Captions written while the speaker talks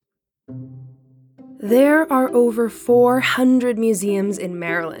There are over 400 museums in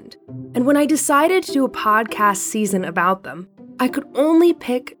Maryland, and when I decided to do a podcast season about them, I could only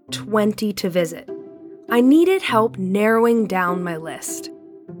pick 20 to visit. I needed help narrowing down my list.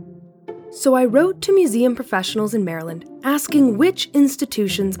 So I wrote to museum professionals in Maryland asking which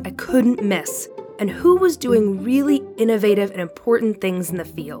institutions I couldn't miss and who was doing really innovative and important things in the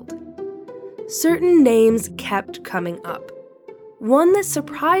field. Certain names kept coming up. One that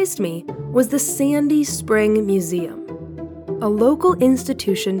surprised me was the Sandy Spring Museum, a local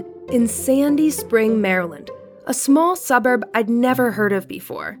institution in Sandy Spring, Maryland, a small suburb I'd never heard of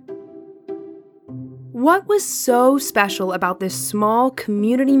before. What was so special about this small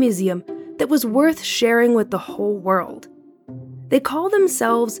community museum that was worth sharing with the whole world? They call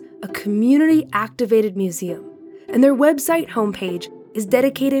themselves a community-activated museum, and their website homepage is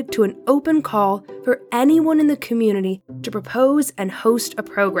dedicated to an open call for anyone in the community to propose and host a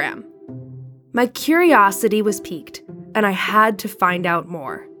program. My curiosity was piqued, and I had to find out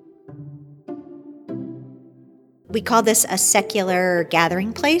more. We call this a secular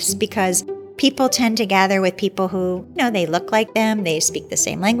gathering place because people tend to gather with people who, they look like them, they speak the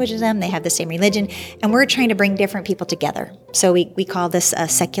same language as them, they have the same religion, and we're trying to bring different people together. So we call this a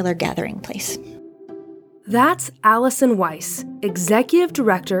secular gathering place. That's Allison Weiss, Executive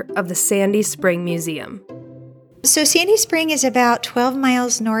Director of the Sandy Spring Museum. So Sandy Spring is about 12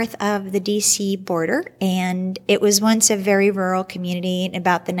 miles north of the D.C. border, and it was once a very rural community. In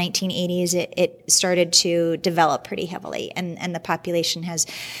about the 1980s, it started to develop pretty heavily, and the population has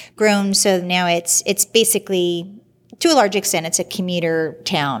grown. So now it's basically, to a large extent, it's a commuter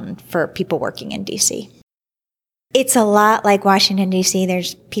town for people working in D.C. It's a lot like Washington, D.C.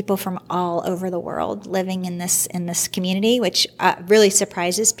 There's people from all over the world living in this community, which really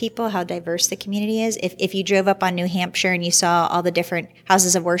surprises people how diverse the community is. If you drove up on New Hampshire and you saw all the different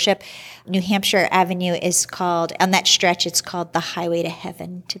houses of worship, New Hampshire Avenue is called, on that stretch, it's called the Highway to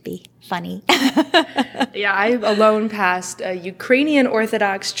Heaven, to be funny. Yeah, I alone passed a Ukrainian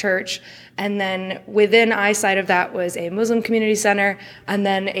Orthodox church, and then within eyesight of that was a Muslim community center, and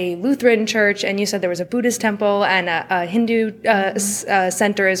then a Lutheran church, and you said there was a Buddhist temple and a Hindu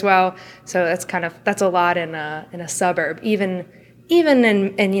center as well. So that's a lot in a suburb, even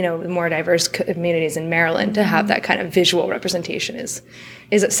in more diverse communities in Maryland, to have that kind of visual representation is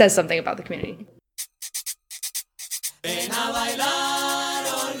it says something about the community.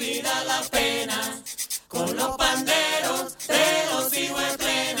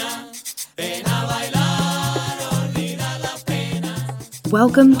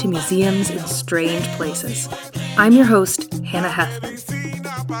 Welcome to Museums in Strange Places. I'm your host, Hannah Heffman.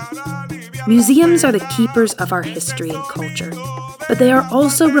 Museums are the keepers of our history and culture, but they are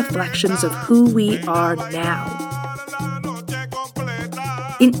also reflections of who we are now.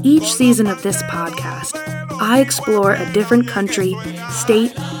 In each season of this podcast, I explore a different country,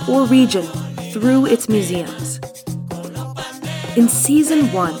 state, or region through its museums. In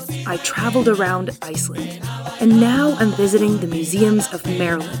Season 1, I traveled around Iceland, and now I'm visiting the museums of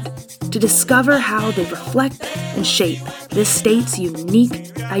Maryland to discover how they reflect and shape this state's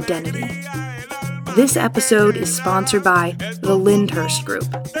unique identity. This episode is sponsored by the Lyndhurst Group.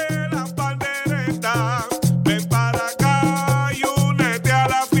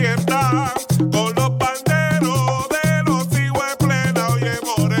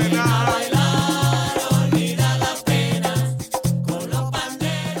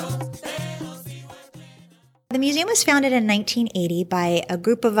 The museum was founded in 1980 by a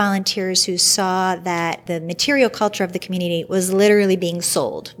group of volunteers who saw that the material culture of the community was literally being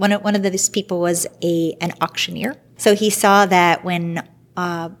sold. One of these people was an auctioneer. So he saw that when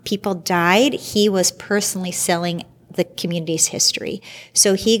people died, he was personally selling the community's history.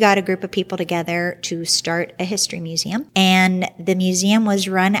 So he got a group of people together to start a history museum. And the museum was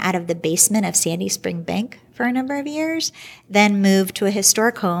run out of the basement of Sandy Spring Bank for a number of years, then moved to a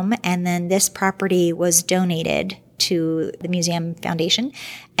historic home, and then this property was donated to the Museum Foundation.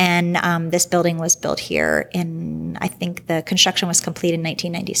 And this building was built here I think the construction was complete in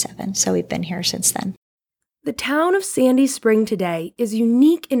 1997. So we've been here since then. The town of Sandy Spring today is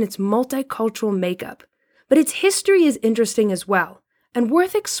unique in its multicultural makeup, but its history is interesting as well, and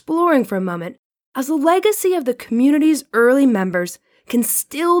worth exploring for a moment, as the legacy of the community's early members can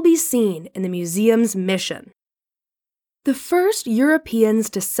still be seen in the museum's mission. The first Europeans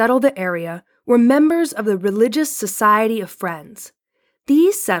to settle the area were members of the Religious Society of Friends.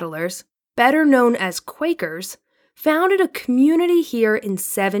 These settlers, better known as Quakers, founded a community here in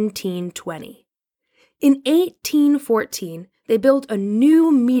 1720. In 1814, they built a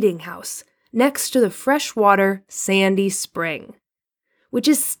new meeting house next to the freshwater Sandy Spring. which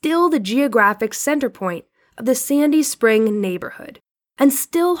is still the geographic center point of the Sandy Spring neighborhood and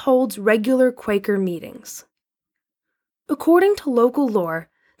still holds regular Quaker meetings. According to local lore,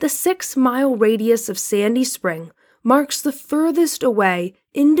 the 6-mile radius of Sandy Spring marks the furthest away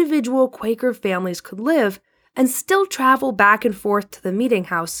individual Quaker families could live and still travel back and forth to the meeting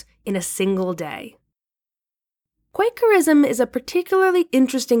house in a single day. Quakerism is a particularly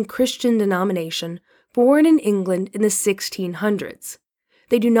interesting Christian denomination born in England in the 1600s.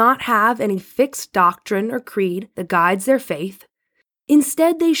 They do not have any fixed doctrine or creed that guides their faith.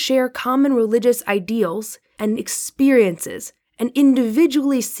 Instead, they share common religious ideals and experiences and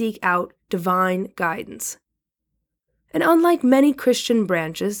individually seek out divine guidance. And unlike many Christian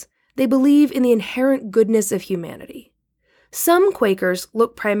branches, they believe in the inherent goodness of humanity. Some Quakers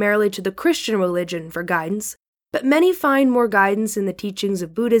look primarily to the Christian religion for guidance, but many find more guidance in the teachings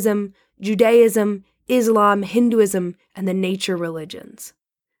of Buddhism, Judaism, Islam, Hinduism, and the nature religions.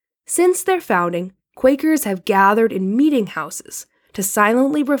 Since their founding, Quakers have gathered in meeting houses to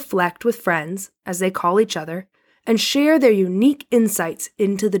silently reflect with friends, as they call each other, and share their unique insights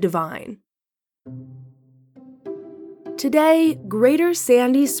into the divine. Today, Greater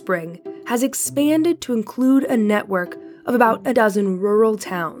Sandy Spring has expanded to include a network of about a dozen rural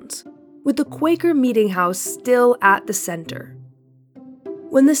towns, with the Quaker Meeting House still at the center.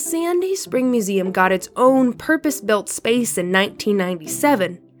 When the Sandy Spring Museum got its own purpose-built space in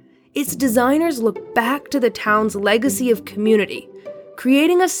 1997, its designers looked back to the town's legacy of community,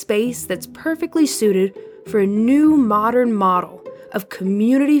 creating a space that's perfectly suited for a new modern model of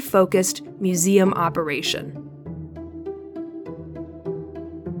community-focused museum operation.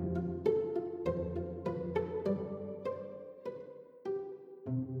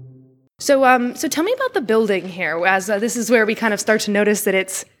 So tell me about the building here, as this is where we kind of start to notice that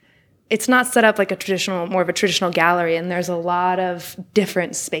it's not set up like more of a traditional gallery, and there's a lot of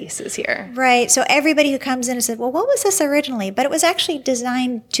different spaces here. Right. So everybody who comes in and says, well, what was this originally? But it was actually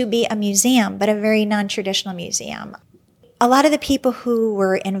designed to be a museum, but a very non-traditional museum. A lot of the people who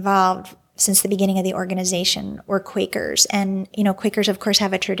were involved since the beginning of the organization were Quakers. And, Quakers, of course,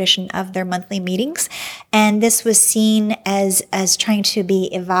 have a tradition of their monthly meetings. And this was seen as trying to be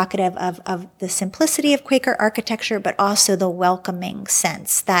evocative of the simplicity of Quaker architecture, but also the welcoming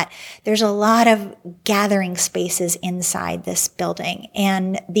sense that there's a lot of gathering spaces inside this building.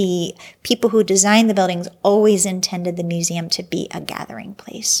 And the people who designed the buildings always intended the museum to be a gathering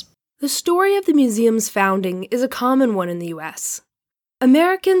place. The story of the museum's founding is a common one in the U.S.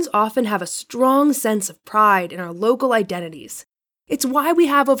 Americans often have a strong sense of pride in our local identities. It's why we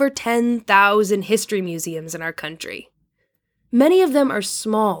have over 10,000 history museums in our country. Many of them are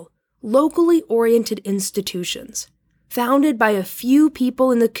small, locally oriented institutions, founded by a few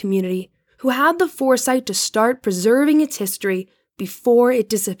people in the community who had the foresight to start preserving its history before it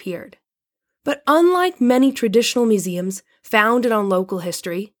disappeared. But unlike many traditional museums founded on local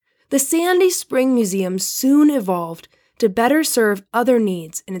history, the Sandy Spring Museum soon evolved to better serve other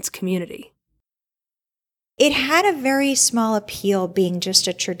needs in its community. It had a very small appeal being just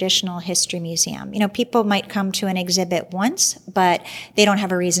a traditional history museum. People might come to an exhibit once, but they don't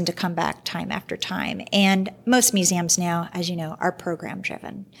have a reason to come back time after time. And most museums now, as you know, are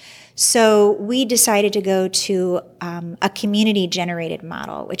program-driven. So we decided to go to a community-generated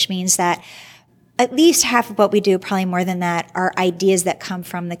model, which means that at least half of what we do, probably more than that, are ideas that come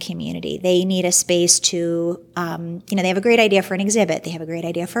from the community. They need a space to, they have a great idea for an exhibit. They have a great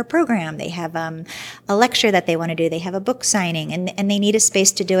idea for a program. They have a lecture that they want to do. They have a book signing, and they need a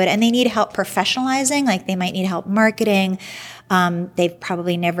space to do it. And they need help professionalizing, like they might need help marketing. They've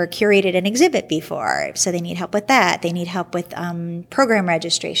probably never curated an exhibit before, so they need help with that. They need help with program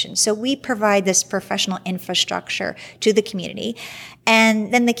registration. So we provide this professional infrastructure to the community.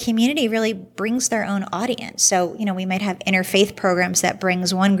 And then the community really brings their own audience. So, we might have interfaith programs that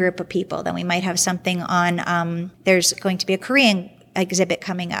brings one group of people. Then we might have something on, there's going to be a Korean exhibit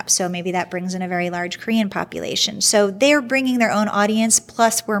coming up. So maybe that brings in a very large Korean population. So they're bringing their own audience,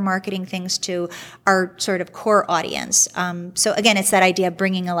 plus we're marketing things to our sort of core audience. So again, it's that idea of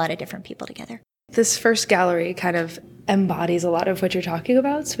bringing a lot of different people together. This first gallery kind of embodies a lot of what you're talking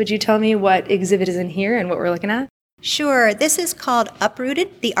about. So would you tell me what exhibit is in here and what we're looking at? Sure. This is called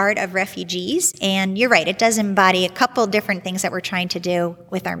Uprooted, the Art of Refugees. And you're right, it does embody a couple different things that we're trying to do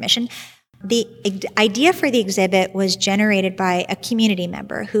with our mission. The idea for the exhibit was generated by a community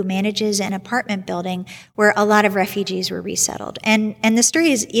member who manages an apartment building where a lot of refugees were resettled. And the story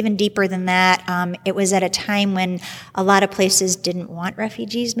is even deeper than that. It was at a time when a lot of places didn't want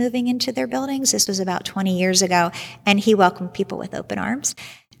refugees moving into their buildings. This was about 20 years ago, and he welcomed people with open arms.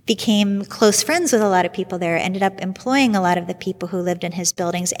 became close friends with a lot of people there, ended up employing a lot of the people who lived in his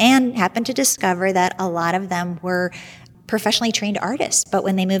buildings, and happened to discover that a lot of them were professionally trained artists. But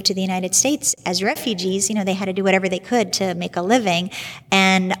when they moved to the United States as refugees, they had to do whatever they could to make a living.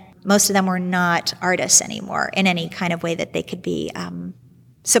 And most of them were not artists anymore in any kind of way that they could be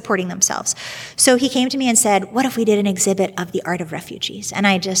supporting themselves. So he came to me and said, what if we did an exhibit of the art of refugees? And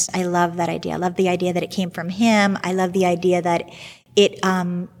I love that idea. I love the idea that it came from him. I love the idea that it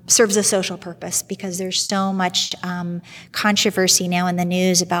serves a social purpose, because there's so much controversy now in the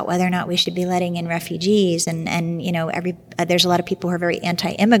news about whether or not we should be letting in refugees, and there's a lot of people who are very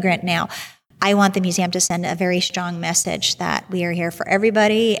anti-immigrant now. I want the museum to send a very strong message that we are here for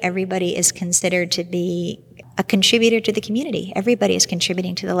everybody. Everybody is considered to be a contributor to the community. Everybody is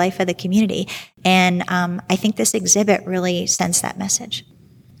contributing to the life of the community, and I think this exhibit really sends that message.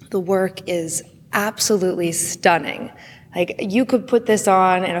 The work is absolutely stunning. Like, you could put this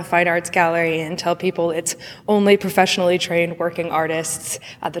on in a fine arts gallery and tell people it's only professionally trained working artists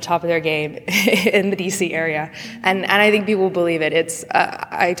at the top of their game in the DC area. And I think people will believe it. It's,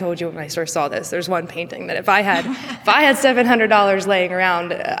 I told you when I first saw this, there's one painting that if I had $700 laying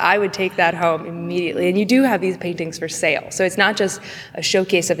around, I would take that home immediately. And you do have these paintings for sale. So it's not just a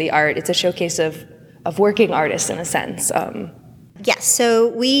showcase of the art, it's a showcase of working artists in a sense. Yes, so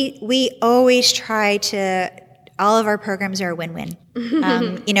we always try to, all of our programs are a win-win.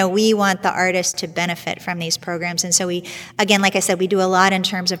 We want the artists to benefit from these programs. And so we, again, like I said, we do a lot in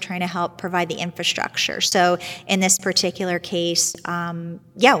terms of trying to help provide the infrastructure. So in this particular case,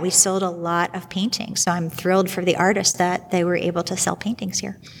 we sold a lot of paintings. So I'm thrilled for the artists that they were able to sell paintings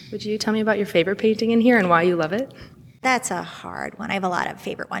here. Would you tell me about your favorite painting in here and why you love it? That's a hard one. I have a lot of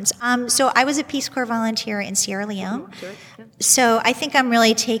favorite ones. So I was a Peace Corps volunteer in Sierra Leone. Sure. Yeah. So I think I'm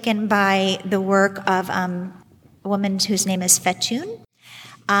really taken by the work of a woman whose name is Fetun.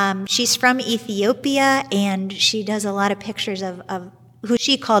 She's from Ethiopia, and she does a lot of pictures of who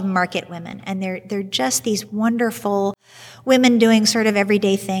she called market women. And they're just these wonderful women doing sort of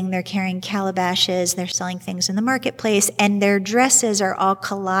everyday thing. They're carrying calabashes, they're selling things in the marketplace, and their dresses are all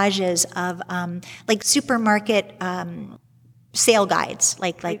collages of like supermarket sale guides,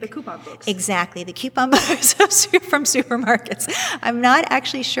 like the coupon books. Exactly, the coupon books from supermarkets. I'm not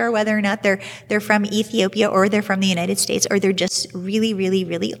actually sure whether or not they're from Ethiopia or they're from the United States, or they're just really, really,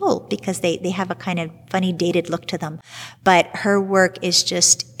 really old, because they have a kind of funny dated look to them. But her work is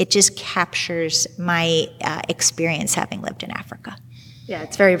just captures my experience having lived in Africa. Yeah,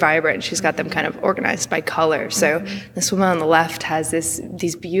 it's very vibrant. She's got them kind of organized by color. So this woman on the left has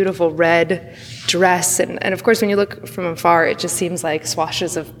these beautiful red dress. And of course, when you look from afar, it just seems like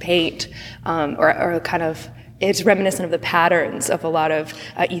swashes of paint or kind of, it's reminiscent of the patterns of a lot of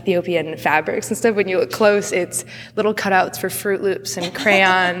Ethiopian fabrics and stuff. When you look close, it's little cutouts for Fruit Loops and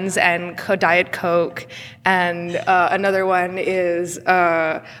crayons and Diet Coke. And another one is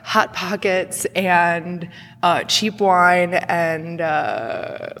Hot Pockets and cheap wine and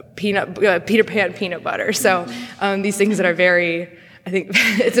Peter Pan peanut butter. So these things that are very, I think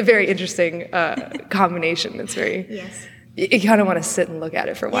it's a very interesting combination. It's very... Yes. You kind of want to sit and look at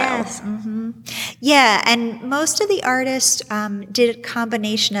it for a while. Yes. Mm-hmm. Yeah, and most of the artists did a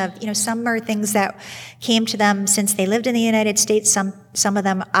combination of, some are things that came to them since they lived in the United States. Some of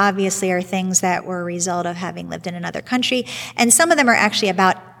them obviously are things that were a result of having lived in another country, and some of them are actually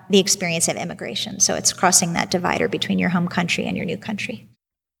about the experience of immigration. So it's crossing that divider between your home country and your new country.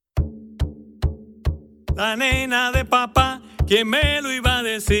 La nena de papá, ¿quién me lo iba a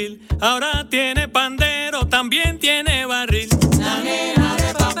decir? Ahora tiene pandero, también tiene barril. La nena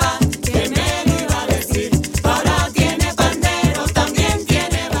de papá, ¿quién me lo iba a decir? Ahora tiene pandero, también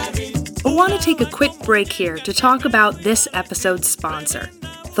tiene barril. I want to take a quick break here to talk about this episode's sponsor,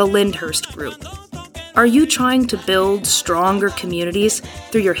 the Lyndhurst Group. Are you trying to build stronger communities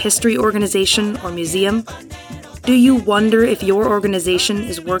through your history organization or museum? Do you wonder if your organization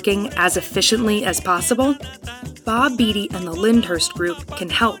is working as efficiently as possible? Bob Beatty and the Lyndhurst Group can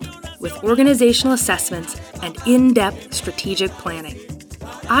help with organizational assessments and in-depth strategic planning.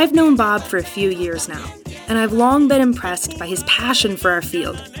 I've known Bob for a few years now, and I've long been impressed by his passion for our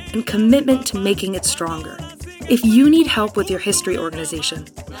field and commitment to making it stronger. If you need help with your history organization,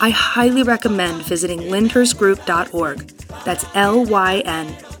 I highly recommend visiting lyndhurstgroup.org. That's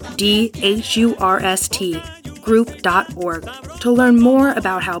LYNDHURST group.org to learn more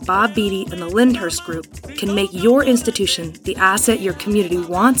about how Bob Beatty and the Lyndhurst Group can make your institution the asset your community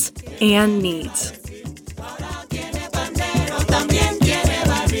wants and needs.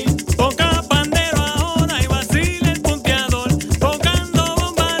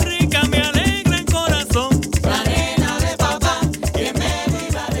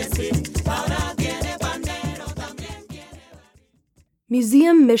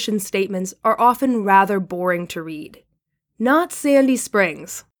 museum mission statements are often rather boring to read. Not Sandy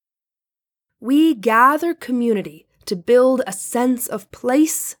Springs. We gather community to build a sense of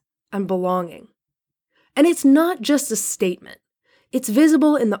place and belonging. And it's not just a statement. It's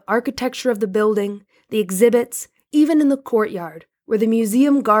visible in the architecture of the building, the exhibits, even in the courtyard, where the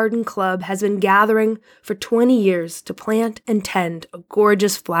Museum Garden Club has been gathering for 20 years to plant and tend a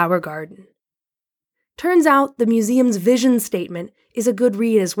gorgeous flower garden. Turns out the museum's vision statement is a good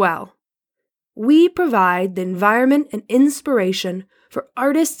read as well. We provide the environment and inspiration for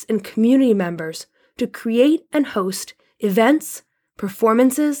artists and community members to create and host events,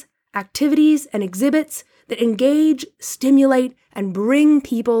 performances, activities, and exhibits that engage, stimulate, and bring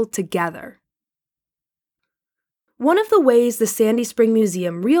people together. One of the ways the Sandy Spring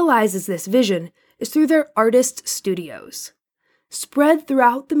Museum realizes this vision is through their artist studios. Spread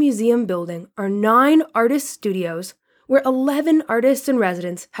throughout the museum building are 9 artist studios where 11 artists and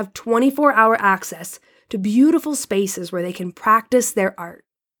residents have 24-hour access to beautiful spaces where they can practice their art.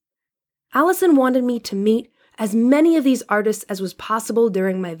 Allison wanted me to meet as many of these artists as was possible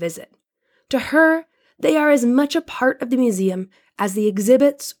during my visit. To her, they are as much a part of the museum as the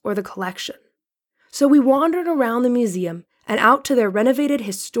exhibits or the collection. So we wandered around the museum and out to their renovated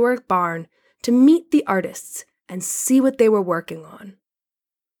historic barn to meet the artists and see what they were working on.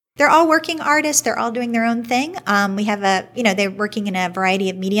 They're all working artists. They're all doing their own thing. We have they're working in a variety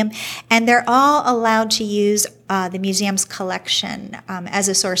of medium, and they're all allowed to use the museum's collection as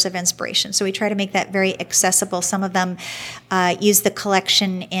a source of inspiration. So we try to make that very accessible. Some of them use the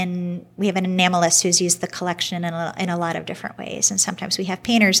collection we have an enamelist who's used the collection in a lot of different ways. And sometimes we have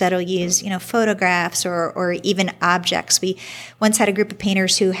painters that'll use, photographs or even objects. We once had a group of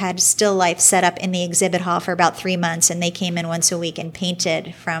painters who had still life set up in the exhibit hall for about 3 months, and they came in once a week and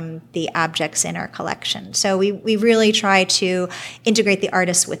painted from the objects in our collection. So we really try to integrate the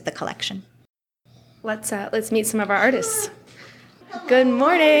artists with the collection. Let's meet some of our artists. Good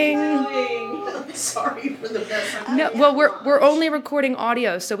morning. Sorry for the mess. No, well, we're only recording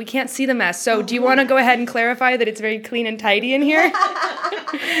audio, so we can't see the mess. So, do you want to go ahead and clarify that it's very clean and tidy in here?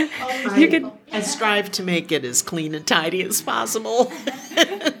 I strive to make it as clean and tidy as possible.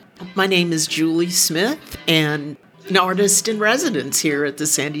 My name is Julie Smith, and an artist in residence here at the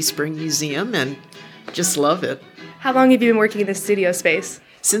Sandy Spring Museum, and just love it. How long have you been working in this studio space?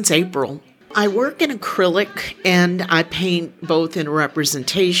 Since April. I work in acrylic, and I paint both in a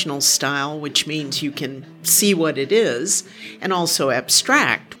representational style, which means you can see what it is, and also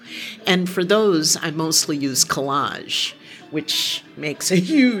abstract. And for those, I mostly use collage, which makes a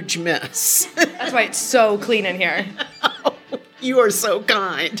huge mess. That's why it's so clean in here. Oh, you are so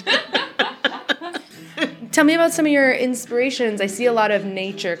kind. Tell me about some of your inspirations. I see a lot of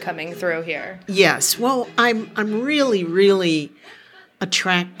nature coming through here. Yes, well, I'm really, really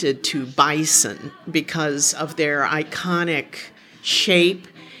attracted to bison because of their iconic shape.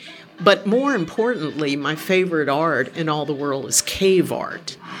 But more importantly, my favorite art in all the world is cave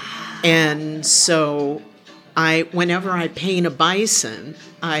art. And so whenever I paint a bison,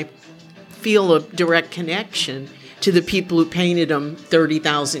 I feel a direct connection to the people who painted them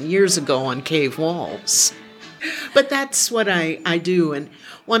 30,000 years ago on cave walls. But that's what I do. And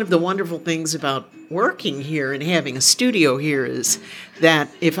one of the wonderful things about working here and having a studio here is that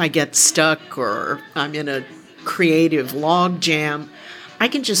if I get stuck or I'm in a creative log jam, I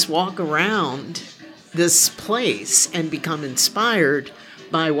can just walk around this place and become inspired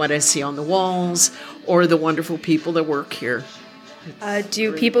by what I see on the walls or the wonderful people that work here.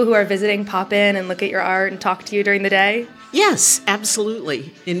 Do people who are visiting pop in and look at your art and talk to you during the day? Yes,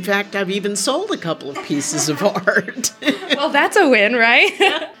 absolutely. In fact, I've even sold a couple of pieces of art. Well, that's a win, right?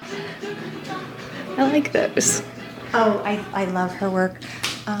 I like those. Oh, I love her work.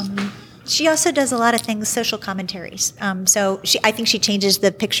 She also does a lot of things, social commentaries. I think she changes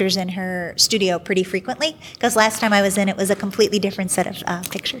the pictures in her studio pretty frequently, because last time I was in, it was a completely different set of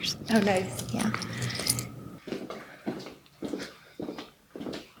pictures. Oh, nice. Yeah.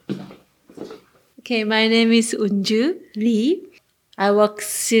 Okay, my name is Unju Lee. I work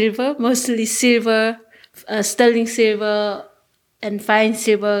silver, mostly silver, sterling silver and fine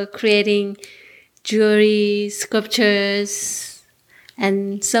silver, creating jewelry, sculptures,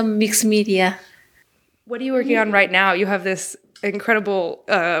 and some mixed media. What are you working on right now? You have this incredible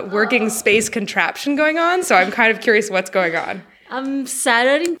working space contraption going on, so I'm kind of curious what's going on. I'm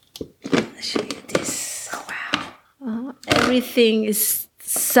soldering. I'll show you this. Oh, wow. Everything is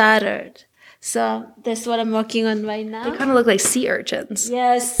soldered. So that's what I'm working on right now. They kind of look like sea urchins.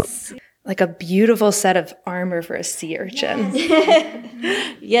 Yes. Like a beautiful set of armor for a sea urchin.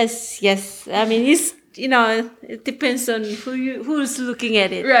 Yes. I mean, it's it depends on who's looking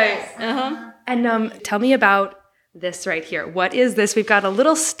at it. Right. Uh-huh. And tell me about this right here. What is this? We've got a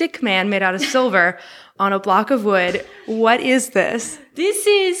little stick man made out of silver on a block of wood. What is this? This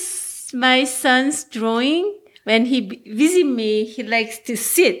is my son's drawing. When he visit me, he likes to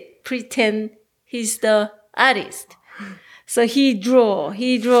sit, pretend he's the artist. So he draw,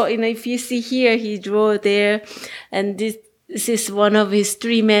 if you see here, he draw there. And this is one of his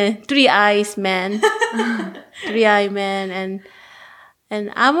three-eye man.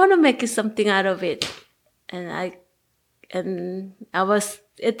 And I want to make something out of it. And I was,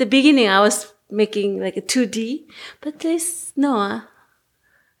 at the beginning, I was making like a 2D, but this, no,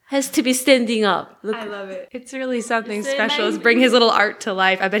 has to be standing up. Look. I love it. It's really something It's special. It's nice. bring his little art to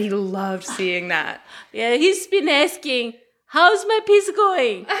life. I bet he loved seeing that. Yeah, he's been asking, how's my piece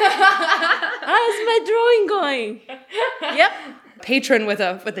going? How's my drawing going? Yep. Patron with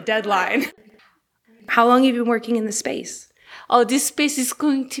a deadline. How long have you been working in the space? Oh, this space is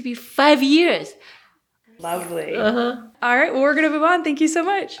going to be 5 years. Lovely. Uh-huh. All right, well, we're going to move on. Thank you so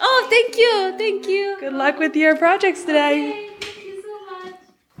much. Oh, thank you. Thank you. Good luck with your projects today. Okay, thank you so much.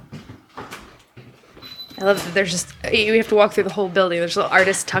 I love that there's just, you have to walk through the whole building. There's little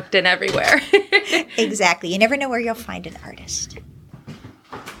artists tucked in everywhere. Exactly. You never know where you'll find an artist.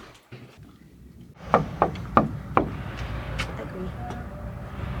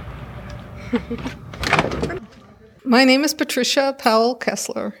 My name is Patricia Powell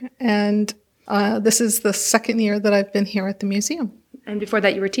Kessler, and this is the second year that I've been here at the museum. And before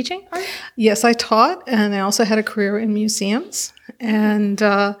that, you were teaching art? Yes, I taught, and I also had a career in museums. And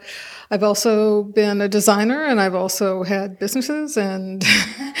I've also been a designer, and I've also had businesses and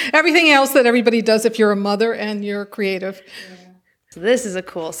everything else that everybody does if you're a mother and you're creative. So this is a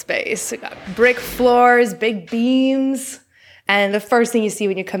cool space. We got brick floors, big beams, and the first thing you see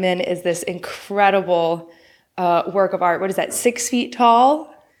when you come in is this incredible work of art. What is that, 6 feet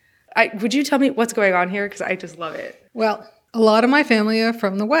tall? Would you tell me what's going on here? Because I just love it. Well, a lot of my family are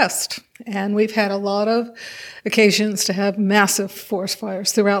from the West, and we've had a lot of occasions to have massive forest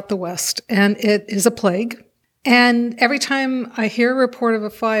fires throughout the West, and it is a plague. And every time I hear a report of a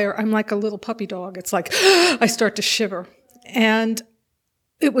fire, I'm like a little puppy dog. It's like, I start to shiver. And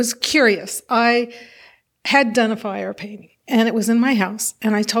it was curious. I had done a fire painting, and it was in my house,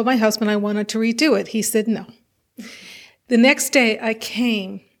 and I told my husband I wanted to redo it. He said no. The next day I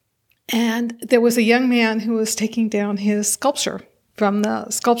came, and there was a young man who was taking down his sculpture from the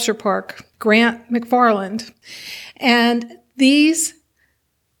sculpture park, Grant McFarland. And these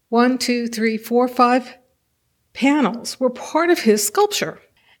 1, 2, 3, 4, 5 panels were part of his sculpture.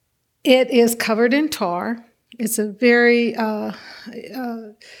 It is covered in tar. It's a very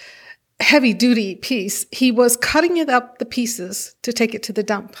heavy-duty piece. He was cutting it up, the pieces, to take it to the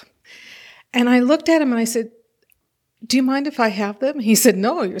dump. And I looked at him and I said, do you mind if I have them? He said,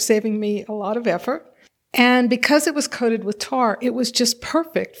 no, you're saving me a lot of effort. And because it was coated with tar, it was just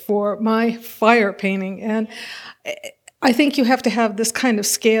perfect for my fire painting. And I think you have to have this kind of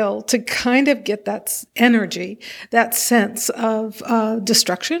scale to kind of get that energy, that sense of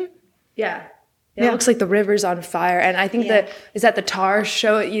destruction. Yeah. It looks like the river's on fire. And I think is that the tar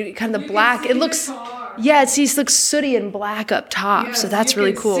show it, you kind of the black. It looks, it looks sooty and black up top. Yes, so that's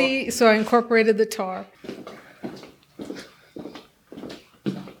really cool. So I incorporated the tar.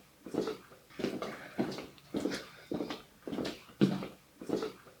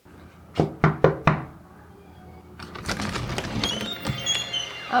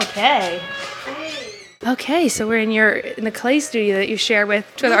 Okay, so we're in the clay studio that you share with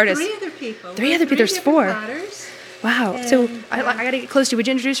two other artists. Three other people. Three other people. There's four. Potters. Wow. So I got to get close to you. Would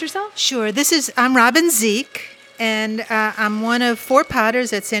you introduce yourself? Sure. I'm Robin Zeke, and I'm one of 4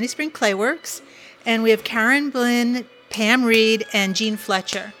 potters at Sandy Spring Clayworks, and we have Karen Blinn, Pam Reed, and Jean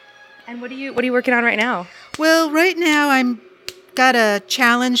Fletcher. And what are you working on right now? Well, right now I'm got a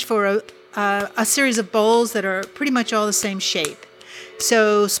challenge for a series of bowls that are pretty much all the same shape.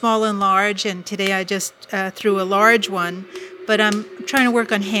 So small and large, and today I just threw a large one, but I'm trying to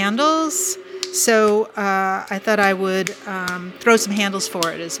work on handles, so I thought I would throw some handles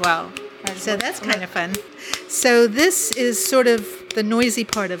for it as well. So that's kind of fun. So this is sort of the noisy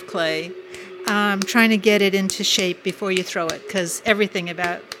part of clay, trying to get it into shape before you throw it, because everything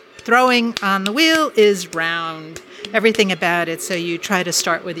about throwing on the wheel is round, everything about it, so you try to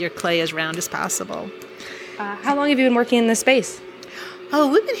start with your clay as round as possible. How long have you been working in this space? Oh,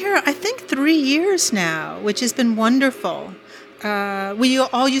 we've been here, I think, 3 years now, which has been wonderful. We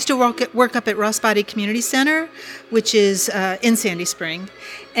all used to work up at Ross Body Community Center, which is in Sandy Spring,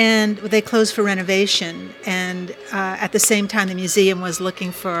 and they closed for renovation. And at the same time, the museum was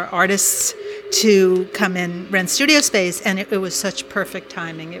looking for artists to come and rent studio space, and it was such perfect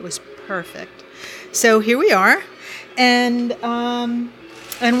timing. It was perfect. So here we are, and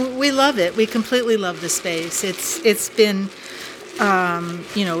we love it. We completely love the space. It's been,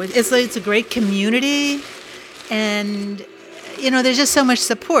 it's a great community, and there's just so much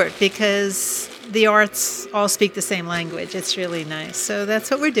support because the arts all speak the same language. It's really nice. So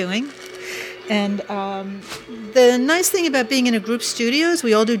that's what we're doing. And the nice thing about being in a group studio is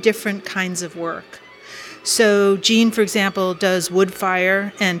we all do different kinds of work. So Jean, for example, does wood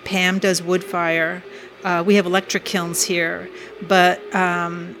fire, and Pam does wood fire. We have electric kilns here, but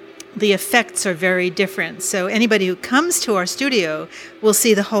the effects are very different. So anybody who comes to our studio will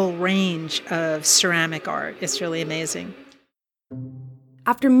see the whole range of ceramic art. It's really amazing.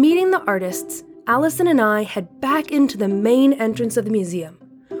 After meeting the artists, Allison and I head back into the main entrance of the museum,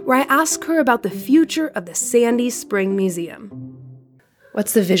 where I ask her about the future of the Sandy Spring Museum.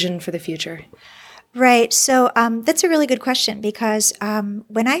 What's the vision for the future? Right. So that's a really good question because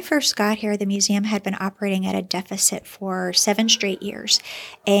when I first got here, the museum had been operating at a deficit for 7 straight years.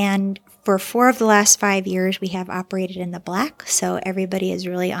 And for 4 of the last 5 years, we have operated in the black. So everybody is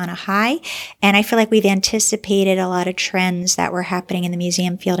really on a high. And I feel like we've anticipated a lot of trends that were happening in the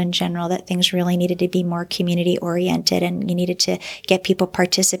museum field in general, that things really needed to be more community oriented and you needed to get people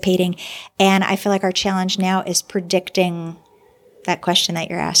participating. And I feel like our challenge now is predicting that question that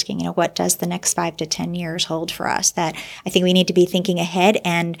you're asking, what does the next 5 to 10 years hold for us? That I think we need to be thinking ahead,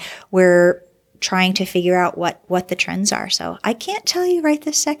 and we're trying to figure out what the trends are. So I can't tell you right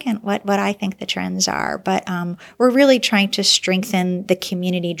this second what I think the trends are, but we're really trying to strengthen the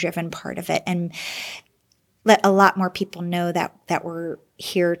community-driven part of it and let a lot more people know that we're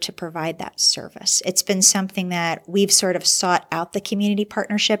here to provide that service. It's been something that we've sort of sought out the community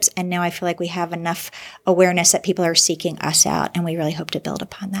partnerships, and now I feel like we have enough awareness that people are seeking us out, and we really hope to build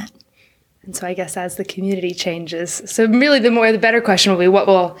upon that. And so I guess as the community changes, so really the better question will be what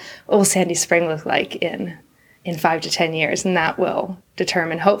will Sandy Spring look like in 5 to 10 years, and that will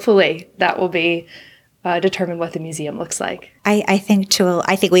determine, hopefully, that will be determine what the museum looks like. I think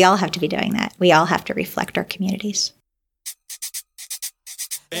we all have to be doing that. We all have to reflect our communities.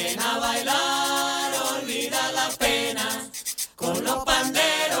 Ven a bailar, olvida la pena, con los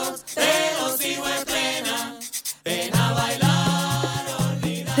panderos, te los sigo en plena. Ven a bailar,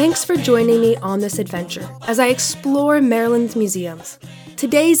 olvida. Thanks for joining me on this adventure as I explore Maryland's museums.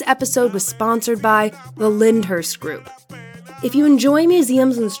 Today's episode was sponsored by the Lyndhurst Group. If you enjoy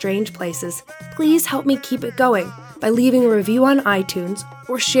museums and strange places, please help me keep it going by leaving a review on iTunes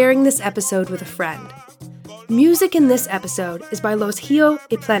or sharing this episode with a friend. Music in this episode is by Los Hio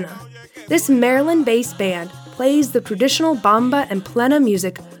y Plena. This Maryland-based band plays the traditional bamba and plena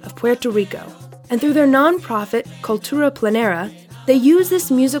music of Puerto Rico, and through their nonprofit Cultura Plenera, they use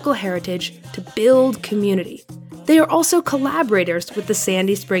this musical heritage to build community. They are also collaborators with the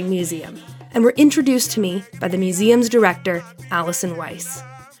Sandy Spring Museum, and were introduced to me by the museum's director, Allison Weiss.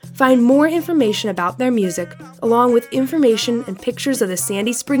 Find more information about their music, along with information and pictures of the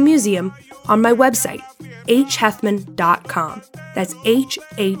Sandy Spring Museum, on my website, hhethman.com. That's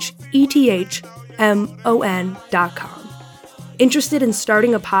HHETHMON.com. Interested in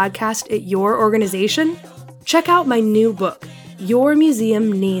starting a podcast at your organization? Check out my new book, Your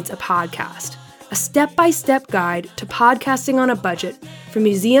Museum Needs a Podcast, a step-by-step guide to podcasting on a budget for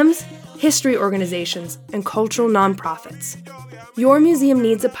museums, history organizations, and cultural nonprofits. Your Museum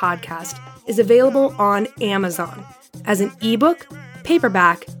Needs a Podcast is available on Amazon as an ebook,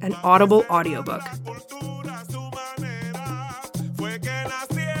 paperback, and Audible audiobook.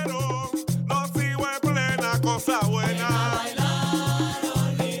 Cosa buena.